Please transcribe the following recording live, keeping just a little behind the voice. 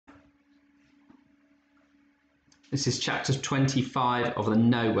This is chapter 25 of the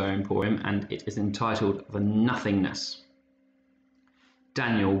Nowhere Emporium, and it is entitled The Nothingness.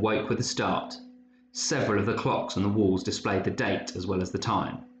 Daniel woke with a start. Several of the clocks on the walls displayed the date as well as the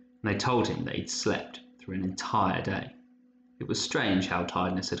time, and they told him that he'd slept through an entire day. It was strange how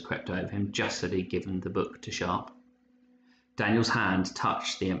tiredness had crept over him just as he'd given the book to Sharp. Daniel's hand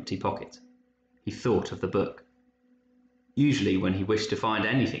touched the empty pocket. He thought of the book. Usually when he wished to find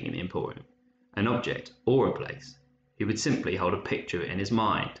anything in the Emporium, an object or a place, he would simply hold a picture of it in his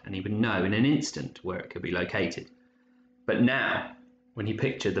mind and he would know in an instant where it could be located. But now, when he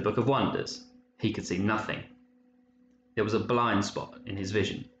pictured the Book of Wonders, he could see nothing. There was a blind spot in his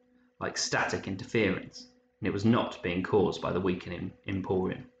vision, like static interference, and it was not being caused by the weakening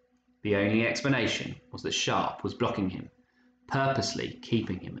Emporium. The only explanation was that Sharp was blocking him, purposely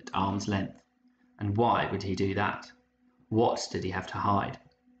keeping him at arm's length. And why would he do that? What did he have to hide?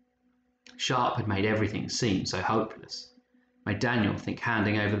 Sharp had made everything seem so hopeless, made Daniel think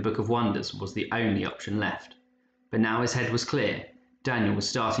handing over the Book of Wonders was the only option left. But now his head was clear. Daniel was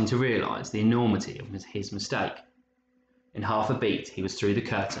starting to realise the enormity of his mistake. In half a beat he was through the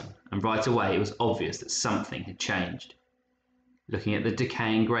curtain, and right away it was obvious that something had changed. Looking at the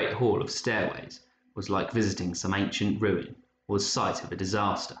decaying great hall of stairways was like visiting some ancient ruin or the site of a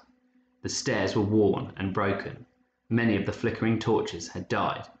disaster. The stairs were worn and broken. Many of the flickering torches had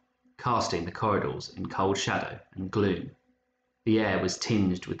died, casting the corridors in cold shadow and gloom. The air was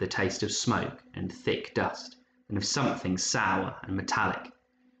tinged with the taste of smoke and thick dust, and of something sour and metallic.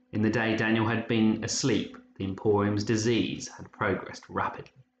 In the day Daniel had been asleep, the Emporium's disease had progressed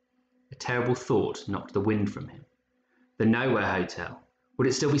rapidly. A terrible thought knocked the wind from him. The Nowhere Hotel. Would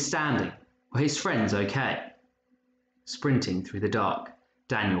it still be standing? Were his friends okay? Sprinting through the dark,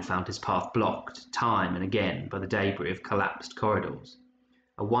 Daniel found his path blocked time and again by the debris of collapsed corridors.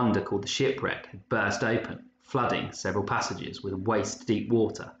 A wonder called the shipwreck had burst open, flooding several passages with waist-deep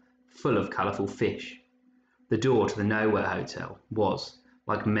water, full of colourful fish. The door to the Nowhere Hotel was,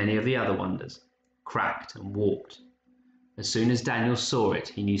 like many of the other wonders, cracked and warped. As soon as Daniel saw it,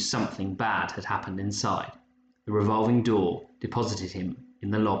 he knew something bad had happened inside. The revolving door deposited him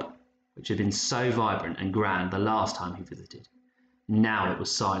in the lobby, which had been so vibrant and grand the last time he visited. Now it was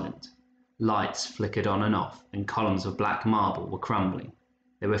silent. Lights flickered on and off, and columns of black marble were crumbling.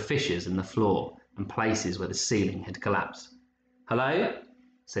 There were fissures in the floor and places where the ceiling had collapsed. "Hello?"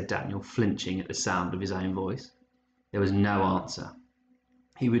 said Daniel, flinching at the sound of his own voice. There was no answer.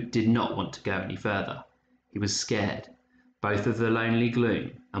 He did not want to go any further. He was scared, both of the lonely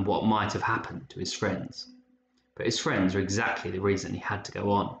gloom and what might have happened to his friends. But his friends were exactly the reason he had to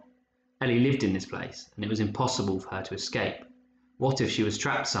go on. Ellie lived in this place, and it was impossible for her to escape. What if she was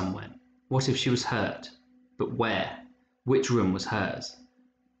trapped somewhere? What if she was hurt? But where? Which room was hers?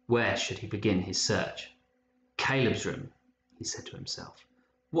 Where should he begin his search? Caleb's room, he said to himself.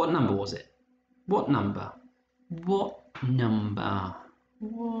 What number was it? What number? What number?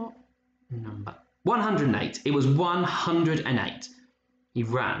 What number? 108. It was 108. He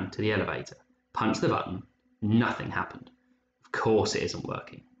ran to the elevator, punched the button. Nothing happened. Of course it isn't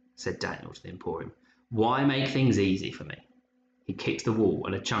working, said Daniel to the Emporium. Why make things easy for me? He kicked the wall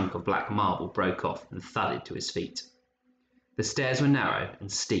and a chunk of black marble broke off and thudded to his feet. The stairs were narrow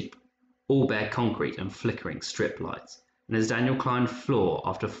and steep, all bare concrete and flickering strip lights, and as Daniel climbed floor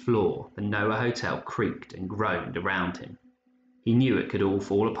after floor, the Nowhere Hotel creaked and groaned around him. He knew it could all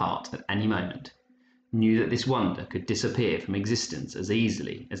fall apart at any moment, knew that this wonder could disappear from existence as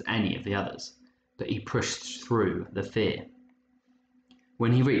easily as any of the others, but he pushed through the fear.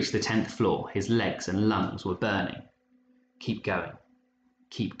 When he reached the 10th floor, his legs and lungs were burning. Keep going,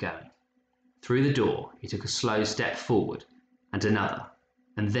 keep going. Through the door, he took a slow step forward, and another,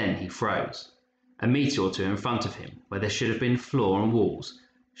 and then he froze. A meter or two in front of him, where there should have been floor and walls,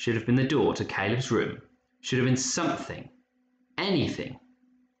 should have been the door to Caleb's room, should have been something, anything.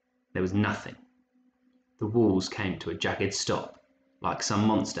 There was nothing. The walls came to a jagged stop, like some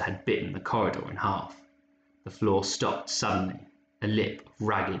monster had bitten the corridor in half. The floor stopped suddenly, a lip of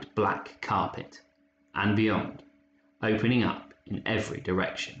ragged black carpet, and beyond, opening up in every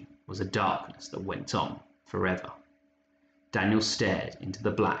direction, was a darkness that went on forever. Daniel stared into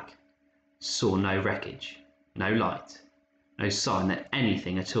the black, saw no wreckage, no light, no sign that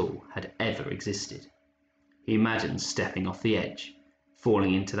anything at all had ever existed. He imagined stepping off the edge,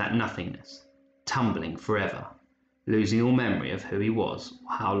 falling into that nothingness, tumbling forever, losing all memory of who he was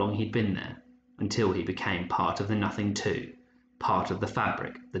or how long he'd been there, until he became part of the nothing too, part of the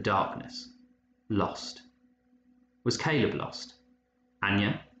fabric of the darkness. Lost. Was Caleb lost?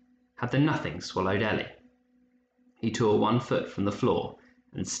 Anya? Had the nothing swallowed Ellie? He tore one foot from the floor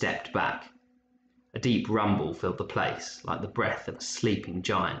and stepped back. A deep rumble filled the place, like the breath of a sleeping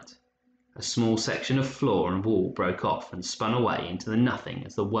giant. A small section of floor and wall broke off and spun away into the nothing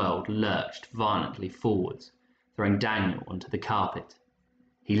as the world lurched violently forwards, throwing Daniel onto the carpet.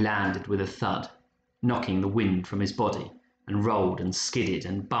 He landed with a thud, knocking the wind from his body, and rolled and skidded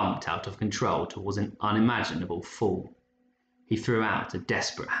and bumped out of control towards an unimaginable fall. He threw out a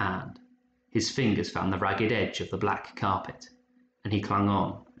desperate hand. His fingers found the ragged edge of the black carpet, and he clung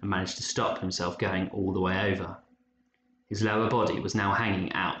on and managed to stop himself going all the way over. His lower body was now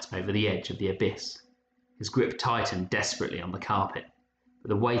hanging out over the edge of the abyss. His grip tightened desperately on the carpet, but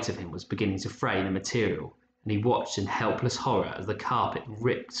the weight of him was beginning to fray the material, and he watched in helpless horror as the carpet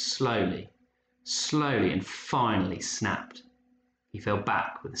ripped slowly, and finally snapped. He fell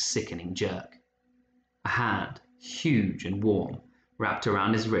back with a sickening jerk. A hand, huge and warm, wrapped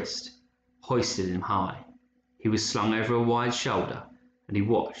around his wrist, hoisted him high. He was slung over a wide shoulder, and he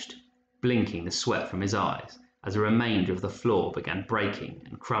watched, blinking the sweat from his eyes, as the remainder of the floor began breaking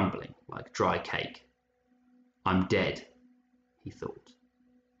and crumbling like dry cake. "I'm dead," he thought.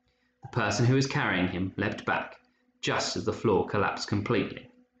 The person who was carrying him leapt back, just as the floor collapsed completely,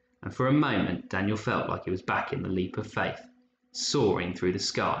 and for a moment Daniel felt like he was back in the leap of faith, soaring through the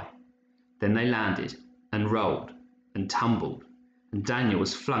sky. Then they landed, and rolled, and tumbled, and Daniel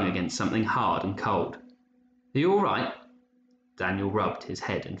was flung against something hard and cold. "Are you all right?" Daniel rubbed his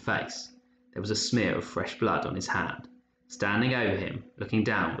head and face. There was a smear of fresh blood on his hand. Standing over him, looking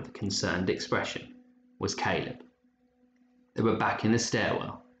down with a concerned expression, was Caleb. They were back in the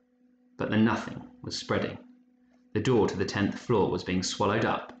stairwell, but the nothing was spreading. The door to the 10th floor was being swallowed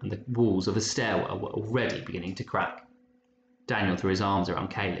up, and the walls of the stairwell were already beginning to crack. Daniel threw his arms around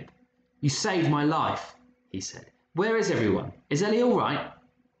Caleb. "You saved my life," he said. "Where is everyone? Is Ellie all right?"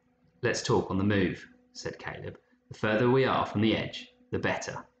 "Let's talk on the move," said Caleb. "The further we are from the edge, the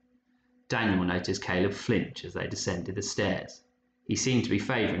better." Daniel noticed Caleb flinch as they descended the stairs. He seemed to be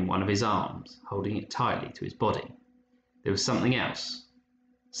favouring one of his arms, holding it tightly to his body. There was something else.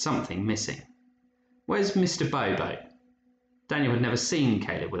 Something missing. "Where's Mr. Bobo?" Daniel had never seen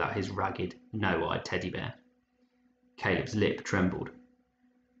Caleb without his ragged, no-eyed teddy bear. Caleb's lip trembled.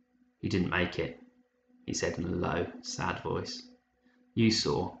 "You didn't make it," he said in a low, sad voice. "You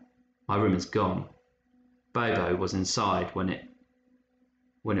saw. My room is gone. Bobo was inside when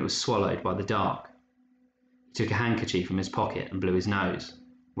it was swallowed by the dark." He took a handkerchief from his pocket and blew his nose.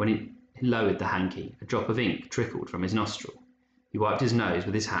 When he lowered the hanky, a drop of ink trickled from his nostril. He wiped his nose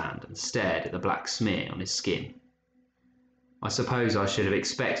with his hand and stared at the black smear on his skin. "I suppose I should have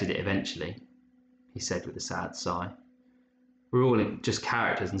expected it eventually," he said with a sad sigh. "We're all just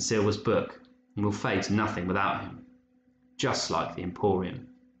characters in Silver's book, and we'll fade to nothing without him. Just like the Emporium.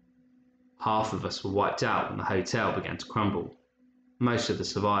 Half of us were wiped out when the hotel began to crumble. Most of the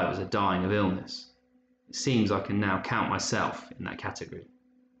survivors are dying of illness. It seems I can now count myself in that category."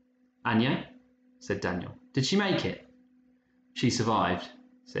 "Anya?" said Daniel. "Did she make it?" "She survived,"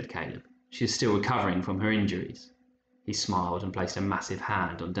 said Caleb. "She is still recovering from her injuries." He smiled and placed a massive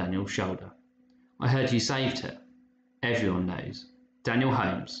hand on Daniel's shoulder. "I heard you saved her. Everyone knows. Daniel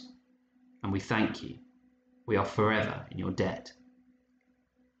Holmes. And we thank you. We are forever in your debt."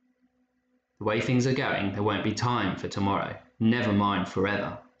 "The way things are going, there won't be time for tomorrow. Never mind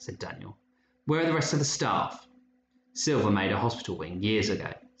forever," said Daniel. "Where are the rest of the staff?" "Silver made a hospital wing years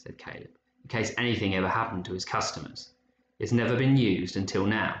ago," said Caleb, "in case anything ever happened to his customers. It's never been used until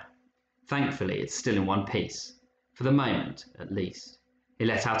now. Thankfully, it's still in one piece. For the moment, at least." He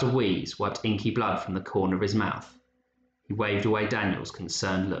let out a wheeze, wiped inky blood from the corner of his mouth. He waved away Daniel's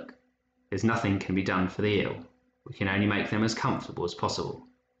concerned look. "There's nothing can be done for the ill. We can only make them as comfortable as possible."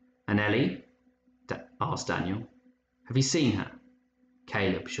 "And Ellie?" asked Daniel. "Have you seen her?"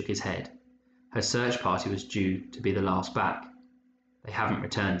 Caleb shook his head. "Her search party was due to be the last back. They haven't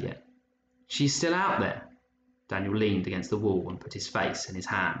returned yet." "She's still out there?" Daniel leaned against the wall and put his face in his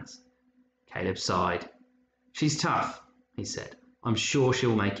hands. Caleb sighed. "She's tough," he said. "I'm sure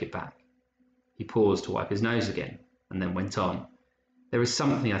she'll make it back." He paused to wipe his nose again, and then went on. "There is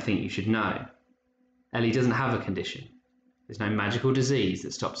something I think you should know. Ellie doesn't have a condition. There's no magical disease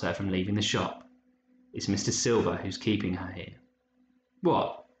that stops her from leaving the shop. It's Mr. Silver who's keeping her here."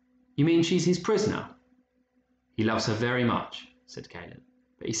 "What? You mean she's his prisoner?" "He loves her very much," said Caleb,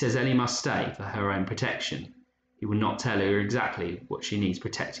 "but he says Ellie must stay for her own protection. He will not tell her exactly what she needs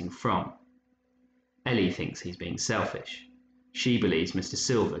protecting from. Ellie thinks he's being selfish. She believes Mr.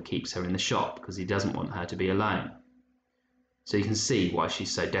 Silver keeps her in the shop because he doesn't want her to be alone. So you can see why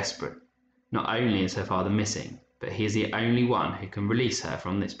she's so desperate. Not only is her father missing, but he is the only one who can release her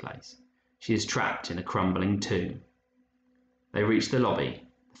from this place. She is trapped in a crumbling tomb." They reached the lobby.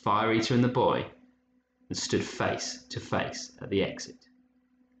 The fire eater and the boy, and stood face to face at the exit.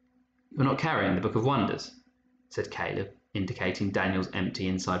 "You're not carrying the Book of Wonders?" said Caleb, indicating Daniel's empty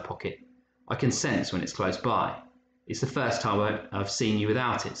inside pocket. "I can sense when it's close by. It's the first time I've seen you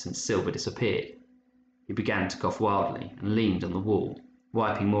without it since Silver disappeared." He began to cough wildly and leaned on the wall,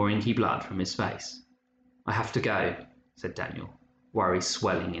 wiping more inky blood from his face. "I have to go," said Daniel, worry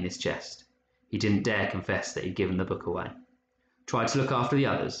swelling in his chest. He didn't dare confess that he'd given the book away. "Try to look after the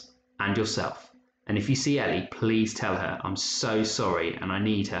others, and yourself. And if you see Ellie, please tell her I'm so sorry and I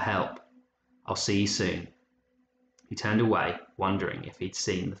need her help. I'll see you soon." He turned away, wondering if he'd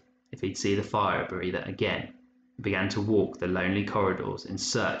see the fire breather again, and began to walk the lonely corridors in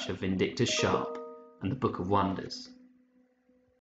search of Vindictus Sharp and the Book of Wonders.